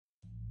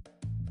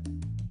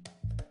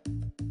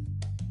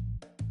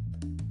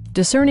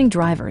Discerning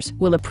drivers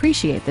will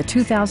appreciate the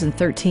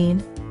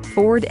 2013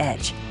 Ford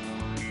Edge.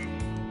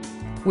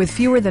 With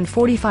fewer than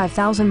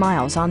 45,000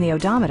 miles on the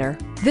odometer,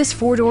 this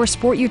four-door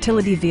sport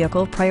utility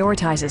vehicle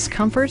prioritizes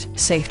comfort,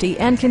 safety,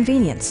 and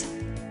convenience.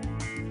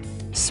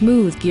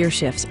 Smooth gear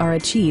shifts are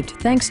achieved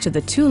thanks to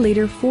the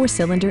 2-liter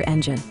 4-cylinder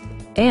engine.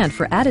 And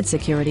for added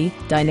security,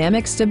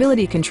 dynamic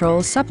stability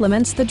control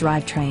supplements the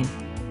drivetrain.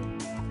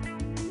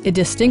 It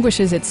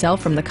distinguishes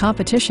itself from the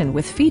competition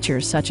with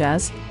features such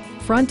as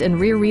front and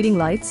rear reading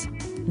lights,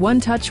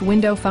 one-touch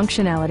window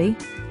functionality,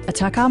 a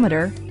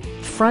tachometer,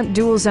 front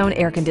dual-zone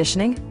air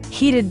conditioning,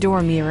 heated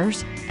door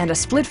mirrors, and a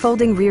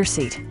split-folding rear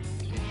seat.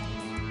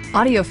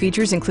 Audio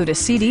features include a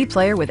CD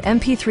player with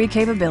MP3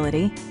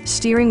 capability,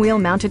 steering wheel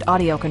mounted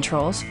audio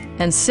controls,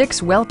 and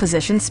 6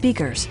 well-positioned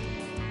speakers.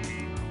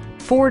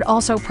 Ford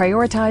also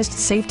prioritized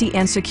safety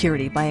and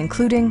security by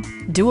including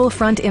dual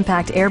front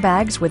impact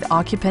airbags with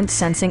occupant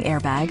sensing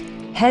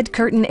airbag, head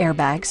curtain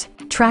airbags,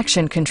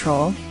 traction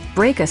control,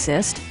 brake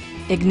assist,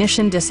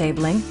 ignition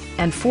disabling,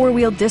 and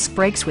 4-wheel disc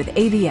brakes with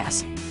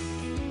ABS.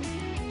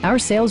 Our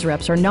sales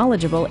reps are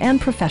knowledgeable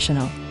and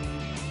professional.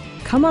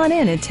 Come on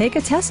in and take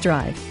a test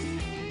drive.